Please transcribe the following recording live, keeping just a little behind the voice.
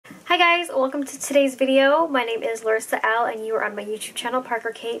Hi guys, welcome to today's video. My name is Larissa L and you are on my YouTube channel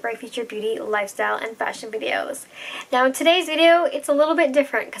Parker Kate, where I feature beauty, lifestyle, and fashion videos. Now in today's video, it's a little bit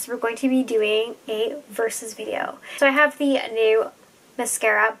different because we're going to be doing a versus video. So I have the new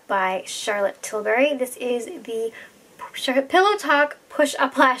mascara by Charlotte Tilbury. This is the Pillow Talk Push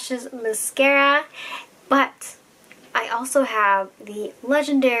Up Lashes Mascara, but I also have the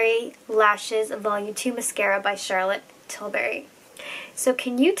Legendary Lashes Volume 2 Mascara by Charlotte Tilbury. So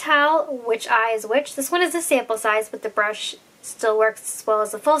can you tell which eye is which? This one is a sample size, but the brush still works as well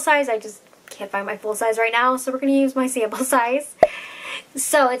as the full size. I just can't find my full size right now, so we're going to use my sample size.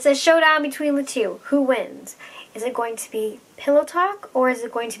 So it's a showdown between the two. Who wins? Is it going to be Pillow Talk or is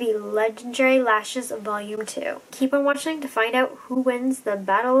it going to be Legendary Lashes Volume 2? Keep on watching to find out who wins the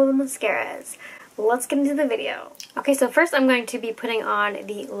battle of the mascaras. Let's get into the video. Okay, so first I'm going to be putting on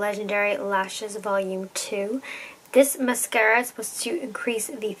the Legendary Lashes Volume 2. This mascara is supposed to increase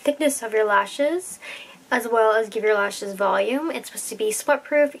the thickness of your lashes as well as give your lashes volume. It's supposed to be sweat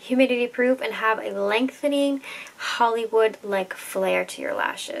proof, humidity proof, and have a lengthening Hollywood-like flare to your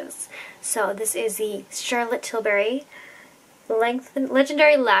lashes. So this is the Charlotte Tilbury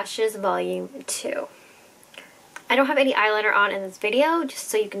Legendary Lashes Volume 2. I don't have any eyeliner on in this video, just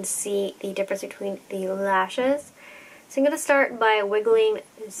so you can see the difference between the lashes. So I'm going to start by wiggling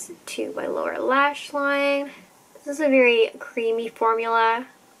this to my lower lash line. This is a very creamy formula.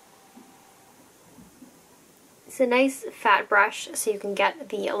 It's a nice fat brush so you can get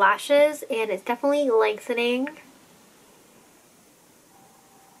the lashes, and it's definitely lengthening.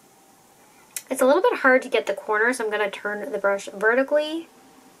 It's a little bit hard to get the corner, so I'm going to turn the brush vertically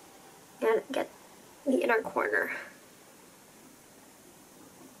and get the inner corner.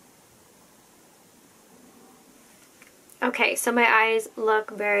 Okay, so my eyes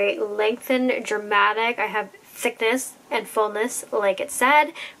look very lengthened, dramatic. I have thickness and fullness, like it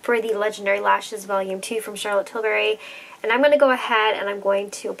said, for the Legendary Lashes Volume 2 from Charlotte Tilbury. And I'm going to go ahead and I'm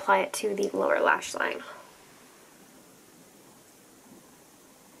going to apply it to the lower lash line.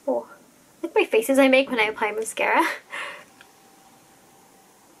 Oh, look at my faces I make when I apply mascara.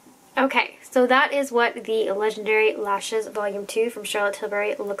 Okay, so that is what the Legendary Lashes Volume 2 from Charlotte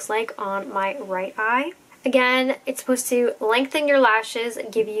Tilbury looks like on my right eye. Again, it's supposed to lengthen your lashes,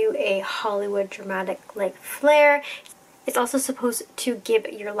 give you a Hollywood dramatic like flare. It's also supposed to give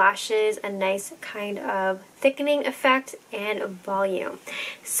your lashes a nice kind of thickening effect and volume.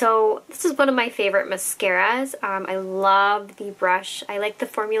 So this is one of my favorite mascaras. I love the brush. I like the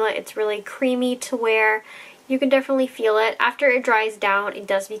formula. It's really creamy to wear. You can definitely feel it. After it dries down, it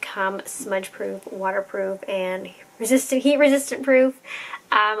does become smudge proof, waterproof, and heat resistant proof.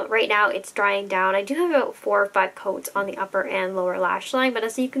 Right now it's drying down. I do have about 4 or 5 coats on the upper and lower lash line, but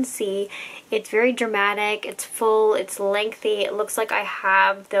as you can see, it's very dramatic, it's full, it's lengthy. It looks like I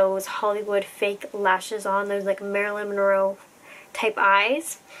have those Hollywood fake lashes on, those like Marilyn Monroe type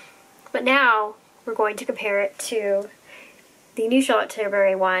eyes. But now we're going to compare it to the new Charlotte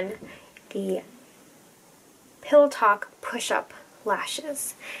Tilbury one, the Pillow Talk Push-Up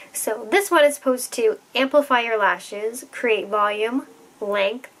Lashes. So this one is supposed to amplify your lashes, create volume,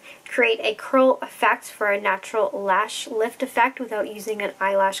 length, create a curl effect for a natural lash lift effect without using an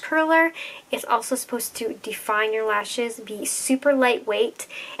eyelash curler. It's also supposed to define your lashes, be super lightweight,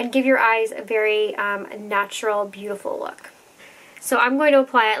 and give your eyes a very natural, beautiful look. So I'm going to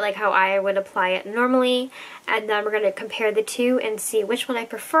apply it like how I would apply it normally, and then we're going to compare the two and see which one I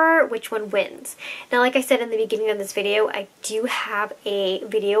prefer, which one wins. Now, like I said in the beginning of this video, I do have a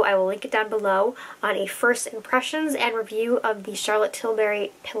video, I will link it down below, on a first impressions and review of the Charlotte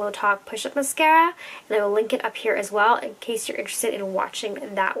Tilbury Pillow Talk Push-Up Mascara, and I will link it up here as well in case you're interested in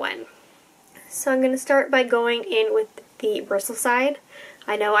watching that one. So I'm going to start by going in with the bristle side.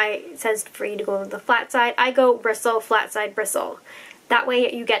 I know it says for you to go with the flat side. I go bristle, flat side, bristle. That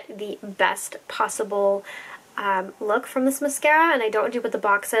way you get the best possible look from this mascara, and I don't do what the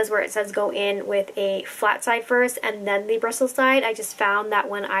box says where it says go in with a flat side first and then the bristle side. I just found that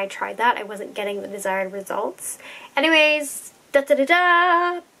when I tried that, I wasn't getting the desired results. Anyways, back to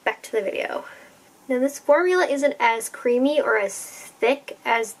the video. Now this formula isn't as creamy or as thick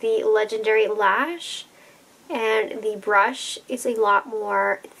as the Legendary Lash, and the brush is a lot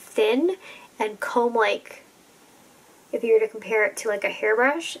more thin and comb-like if you were to compare it to like a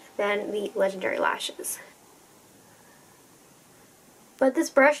hairbrush than the Legendary Lashes. But this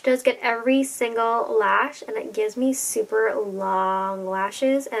brush does get every single lash, and it gives me super long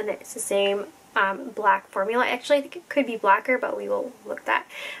lashes, and it's the same black formula. Actually, I think it could be blacker, but we will look at that.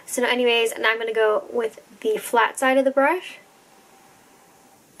 So anyways, now I'm going to go with the flat side of the brush.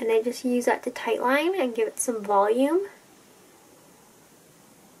 And I just use that to tightline and give it some volume.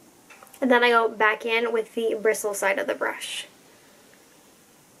 And then I go back in with the bristle side of the brush.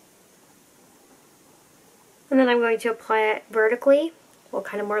 And then I'm going to apply it vertically, well,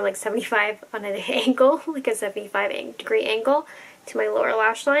 kind of more like 75 on an angle, like a 75-degree angle to my lower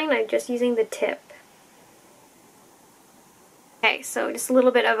lash line. I'm just using the tip. Okay, so just a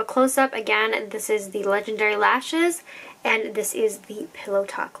little bit of a close-up. Again, this is the Legendary Lashes, and this is the Pillow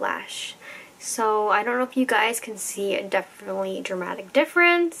Talk lash. So I don't know if you guys can see a definitely dramatic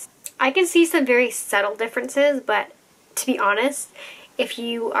difference. I can see some very subtle differences, but to be honest, if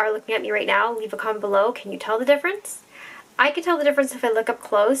you are looking at me right now, leave a comment below. Can you tell the difference? I can tell the difference if I look up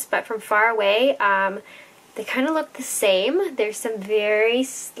close, but from far away, they kind of look the same. There's some very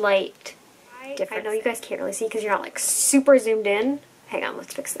slight difference. I know you guys can't really see because you're not like super zoomed in. Hang on,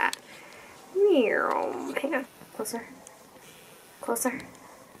 let's fix that. Hang on. Closer. Closer.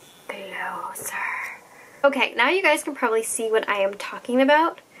 Closer. Okay, now you guys can probably see what I am talking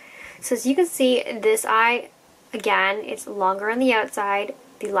about. So as you can see, this eye, again, it's longer on the outside.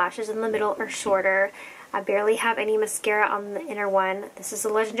 The lashes in the middle are shorter. I barely have any mascara on the inner one. This is a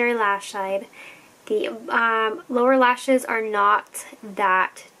Legendary lash side. The lower lashes are not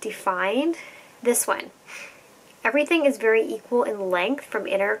that defined. This one, everything is very equal in length from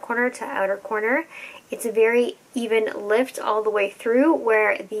inner corner to outer corner. It's a very even lift all the way through,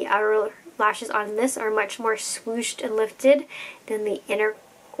 where the outer lashes on this are much more swooshed and lifted than the inner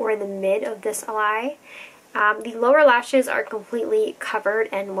or the mid of this eye. The lower lashes are completely covered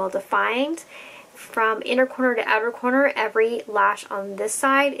and well defined. From inner corner to outer corner, every lash on this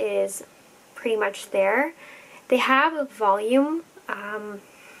side is pretty much there. They have volume.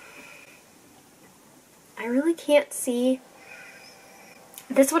 I really can't see.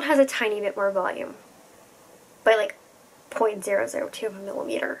 This one has a tiny bit more volume, by like 0.002 of a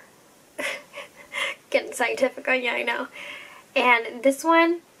millimeter. Getting scientific on you, I know. And this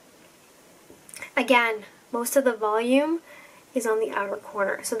one, again, most of the volume is on the outer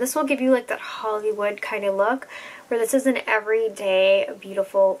corner. So this will give you like that Hollywood kind of look, where this is an everyday,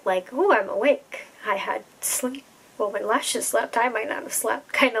 beautiful, like, oh, I'm awake. I had sleep. Well, my lashes slept. I might not have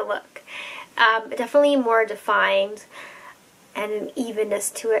slept kind of look. Definitely more defined and an evenness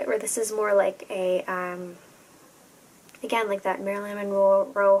to it, where this is more like a, again, like that Marilyn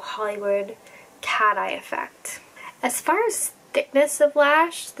Monroe Hollywood cat eye effect. As far as thickness of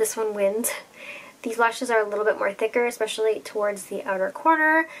lash, this one wins. These lashes are a little bit more thicker, especially towards the outer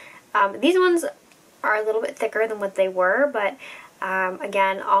corner. These ones are a little bit thicker than what they were, but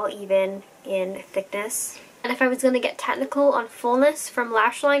again, all even in thickness. And if I was going to get technical on fullness from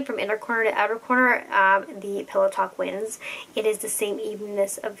lash line, from inner corner to outer corner, the Pillow Talk wins. It is the same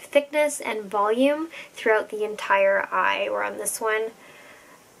evenness of thickness and volume throughout the entire eye, or on this one,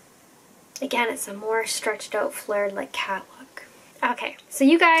 again, it's a more stretched out, flared, like cat look. Okay, so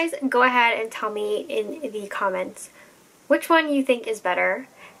you guys go ahead and tell me in the comments which one you think is better.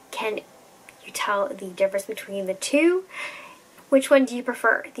 Can you tell the difference between the two? Which one do you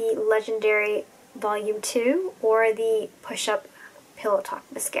prefer, the Legendary Volume 2 or the Push-Up Pillow Talk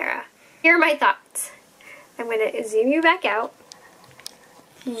Mascara? Here are my thoughts. I'm going to zoom you back out.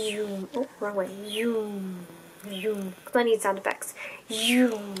 Zoom. Oh, wrong way. Zoom. Zoom. I need sound effects.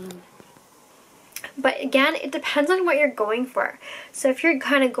 Zoom. But again, it depends on what you're going for. So if you're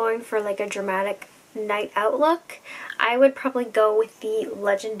kind of going for like a dramatic night out look, I would probably go with the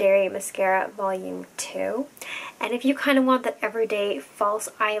Legendary Mascara Volume 2. And if you kind of want that everyday false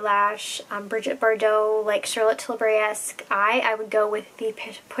eyelash, Bridget Bardot, like Charlotte Tilbury-esque eye, I would go with the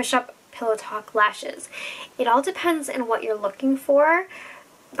Push-Up Pillow Talk lashes. It all depends on what you're looking for.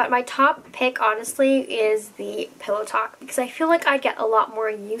 But my top pick, honestly, is the Pillow Talk, because I feel like I get a lot more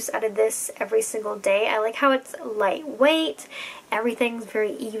use out of this every single day. I like how it's lightweight, everything's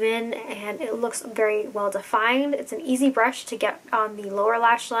very even, and it looks very well defined. It's an easy brush to get on the lower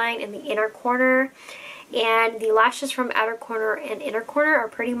lash line in the inner corner, and the lashes from outer corner and inner corner are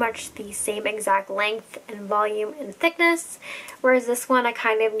pretty much the same exact length and volume and thickness, whereas this one I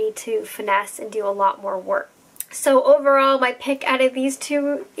kind of need to finesse and do a lot more work. So overall, my pick out of these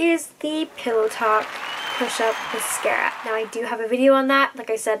two is the Pillow Talk Push-Up Mascara. Now, I do have a video on that, like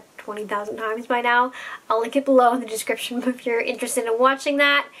I said 20,000 times by now. I'll link it below in the description if you're interested in watching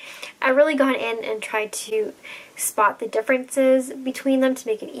that. I really gone in and tried to spot the differences between them to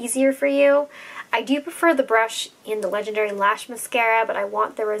make it easier for you. I do prefer the brush in the Legendary Lash Mascara, but I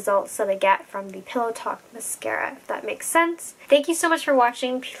want the results that I get from the Pillow Talk Mascara, if that makes sense. Thank you so much for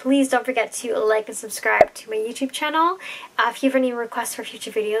watching. Please don't forget to like and subscribe to my YouTube channel. If you have any requests for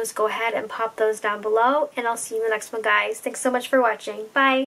future videos, go ahead and pop those down below, and I'll see you in the next one, guys. Thanks so much for watching. Bye!